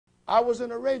I was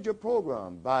in a radio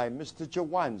program by Mr.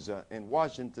 Jawanza in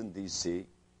Washington, D.C.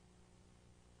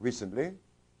 recently,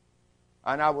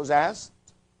 and I was asked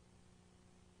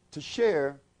to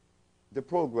share the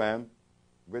program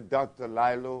with Dr.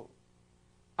 Lilo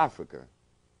Africa.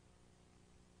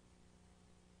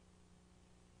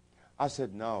 I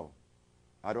said, no,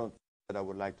 I don't think that I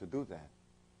would like to do that.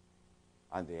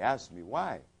 And they asked me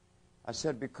why. I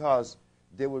said, because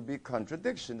there will be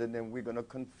contradiction, and then we're going to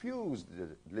confuse the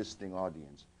listening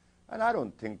audience. And I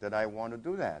don't think that I want to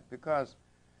do that, because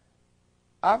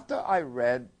after I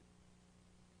read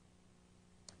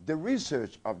the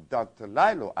research of Dr.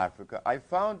 Lilo Africa, I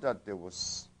found that there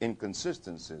was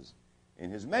inconsistencies in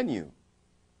his menu.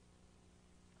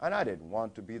 And I didn't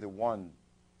want to be the one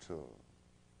to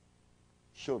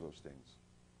show those things.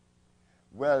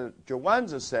 Well,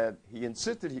 Jawanza said, he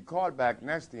insisted, he called back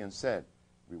next day and said,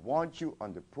 we want you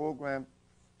on the program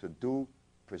to do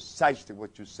precisely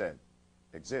what you said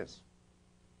exists.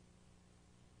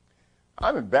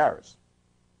 I'm embarrassed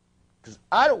because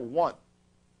I don't want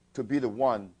to be the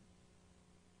one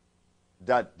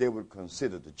that they would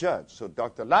consider the judge. So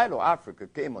Dr. Lilo Africa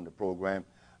came on the program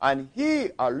and he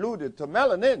alluded to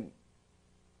melanin.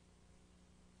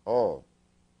 Oh,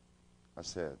 I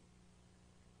said,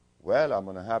 well, I'm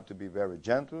going to have to be very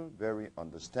gentle, very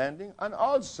understanding, and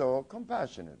also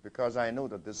compassionate, because I know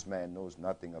that this man knows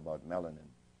nothing about melanin.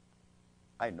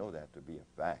 I know that to be a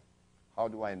fact. How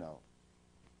do I know?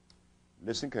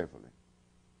 Listen carefully.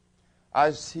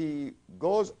 As he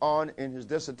goes on in his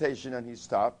dissertation and he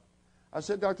stopped, I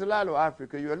said, Dr. Lilo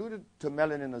Africa, you alluded to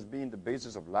melanin as being the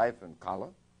basis of life and color.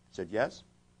 He said, yes.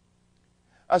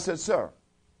 I said, sir,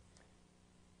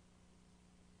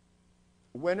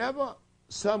 whenever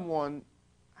someone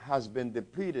has been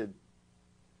depleted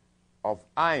of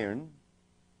iron,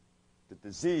 the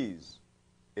disease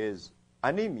is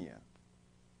anemia.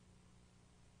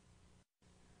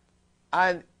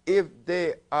 And if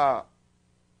they are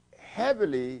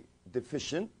heavily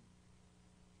deficient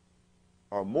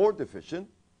or more deficient,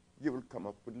 you will come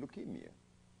up with leukemia.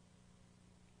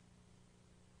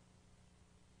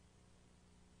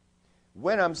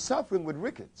 When I'm suffering with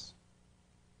rickets,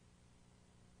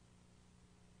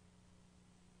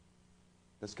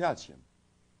 there's calcium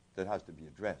that has to be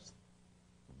addressed.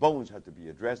 Bones have to be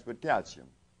addressed with calcium.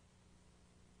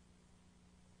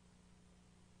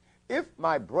 If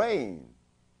my brain,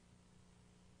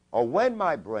 or when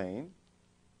my brain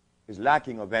is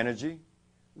lacking of energy,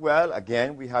 well,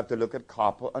 again, we have to look at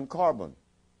copper and carbon.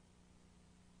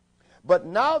 But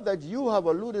now that you have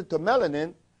alluded to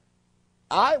melanin,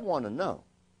 I want to know,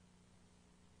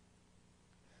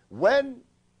 when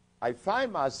I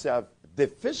find myself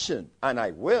deficient, and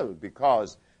I will,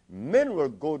 because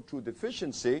minerals go through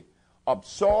deficiency,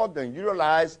 absorbed and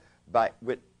utilized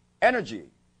with energy.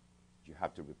 You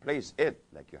have to replace it,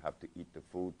 like you have to eat the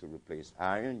food to replace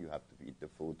iron, you have to eat the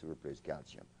food to replace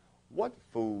calcium. What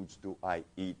foods do I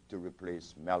eat to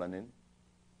replace melanin?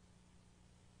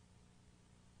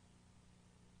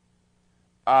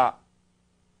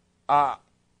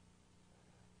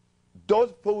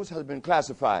 Those foods have been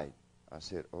classified. I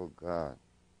said, oh God.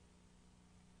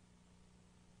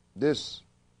 This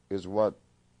is what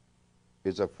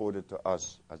is afforded to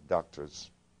us as doctors.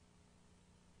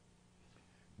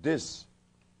 This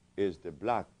is the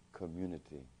black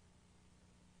community.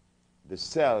 The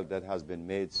cell that has been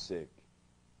made sick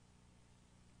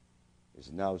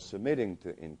is now submitting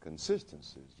to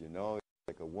inconsistencies. You know,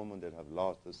 like a woman that have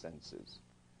lost her senses.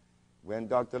 When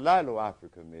Dr. Lilo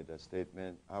Africa made that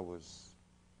statement, I was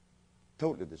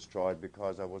totally destroyed,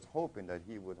 because I was hoping that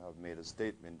he would have made a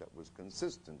statement that was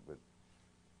consistent with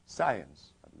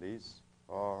science, at least,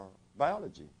 or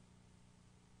biology,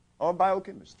 or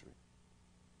biochemistry.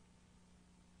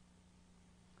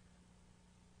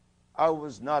 I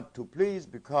was not too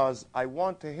pleased, because I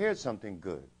want to hear something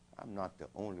good. I'm not the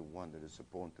only one that is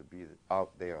supposed to be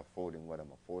out there affording what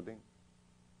I'm affording.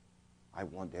 I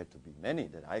want there to be many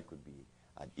that I could be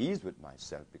at ease with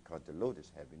myself, because the load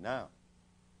is heavy now.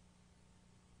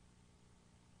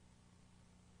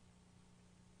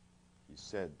 He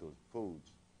said those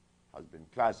foods has been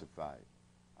classified.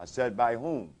 I said, by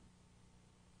whom?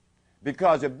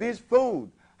 Because if this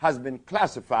food has been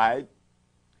classified,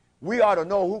 we ought to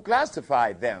know who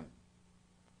classified them.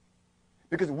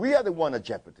 Because we are the one at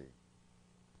jeopardy.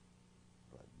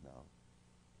 But no,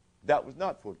 that was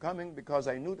not forthcoming, because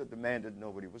I knew that the man didn't know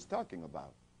what he was talking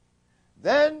about.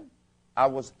 Then I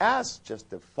was asked just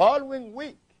the following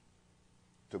week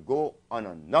to go on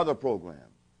another program.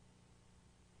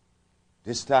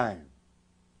 This time,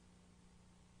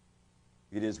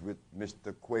 it is with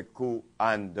Mr. Kweku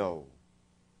Ando.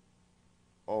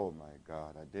 Oh my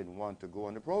God, I didn't want to go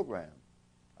on the program.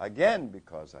 Again,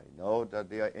 because I know that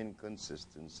there are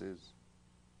inconsistencies.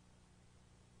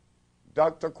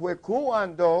 Dr.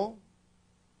 Kwekuando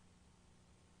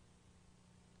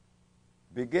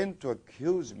began to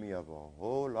accuse me of a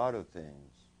whole lot of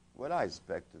things. Well, I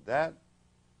expected that.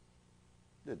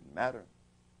 Didn't matter.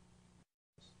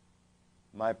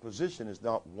 My position is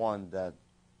not one that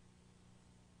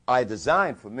I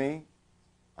designed for me,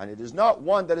 and it is not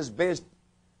one that is based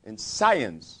in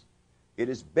science. It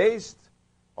is based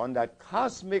on that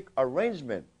cosmic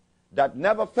arrangement that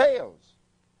never fails,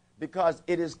 because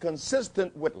it is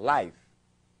consistent with life,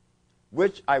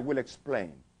 which I will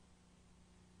explain.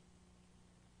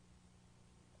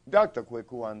 Dr.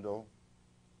 Kwekuando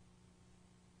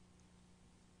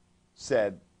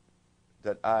said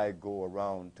that I go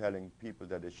around telling people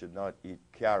that they should not eat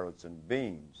carrots and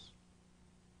beans.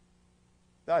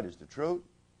 That is the truth.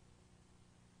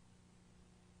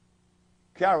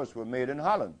 Carrots were made in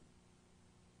Holland.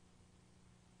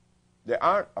 They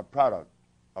aren't a product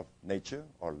of nature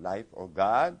or life or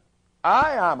God.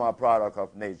 I am a product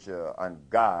of nature and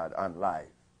God and life.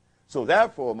 So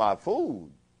therefore, my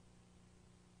food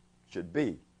should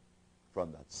be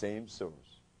from that same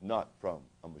source, not from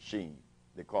a machine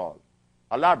they call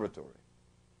a laboratory.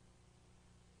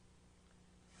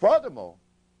 Furthermore,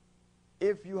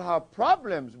 if you have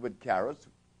problems with carrots,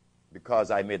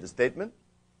 because I made the statement,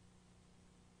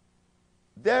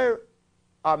 there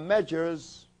are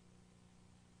measures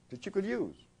that you could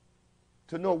use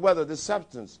to know whether the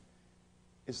substance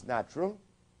is natural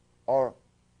or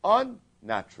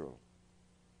unnatural.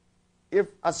 If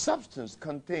a substance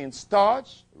contains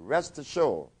starch, rest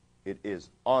assured it is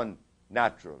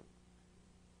unnatural,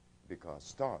 because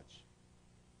starch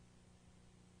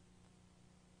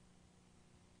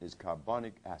is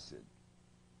carbonic acid.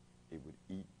 It would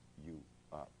eat you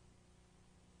up.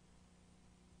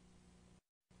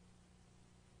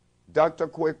 Dr.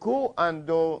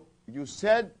 Kwekuando, you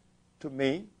said to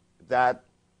me that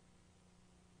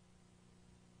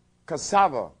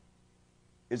cassava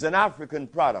is an African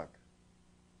product.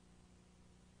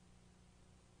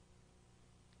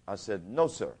 I said, no,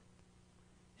 sir.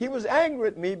 He was angry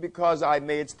at me because I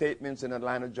made statements in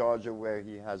Atlanta, Georgia, where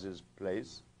he has his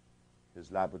place,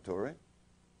 his laboratory.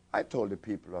 I told the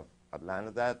people of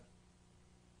Atlanta that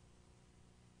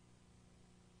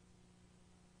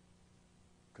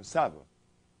cassava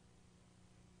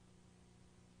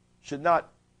should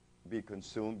not be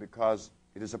consumed because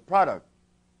it is a product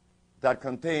that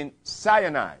contains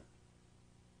cyanide.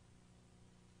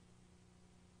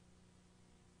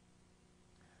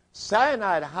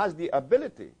 Cyanide has the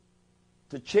ability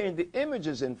to change the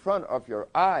images in front of your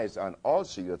eyes and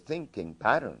also your thinking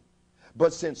pattern.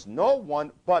 But since no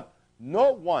one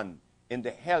in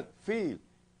the health field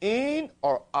in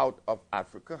or out of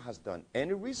Africa has done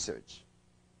any research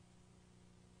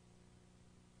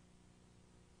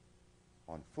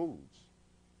on foods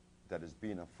that is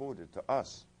being afforded to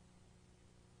us.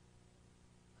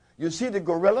 You see, the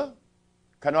gorilla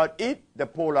cannot eat the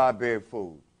polar bear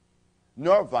food,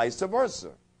 nor vice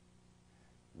versa.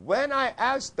 When I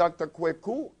asked Dr.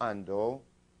 Kwekuando,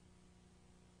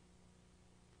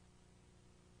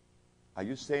 are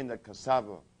you saying that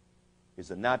cassava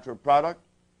is a natural product?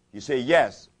 He said,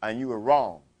 yes, and you were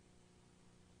wrong.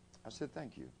 I said,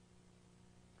 thank you.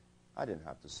 I didn't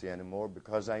have to say any more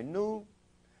because I knew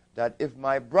that if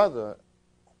my brother,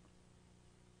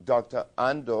 Dr.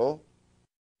 Ando,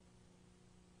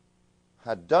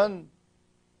 had done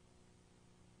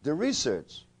the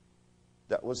research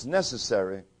that was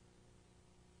necessary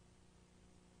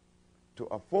to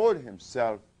afford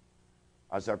himself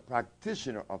as a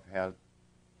practitioner of health,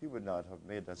 he would not have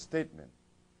made that statement.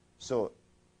 So,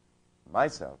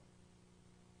 myself,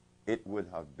 it would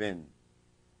have been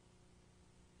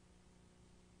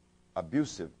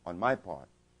abusive on my part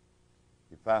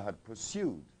if I had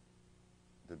pursued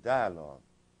the dialogue,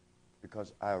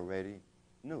 because I already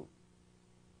knew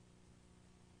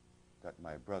that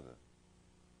my brother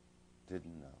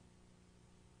didn't know.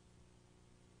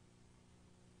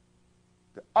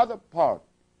 The other part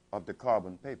of the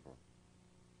carbon paper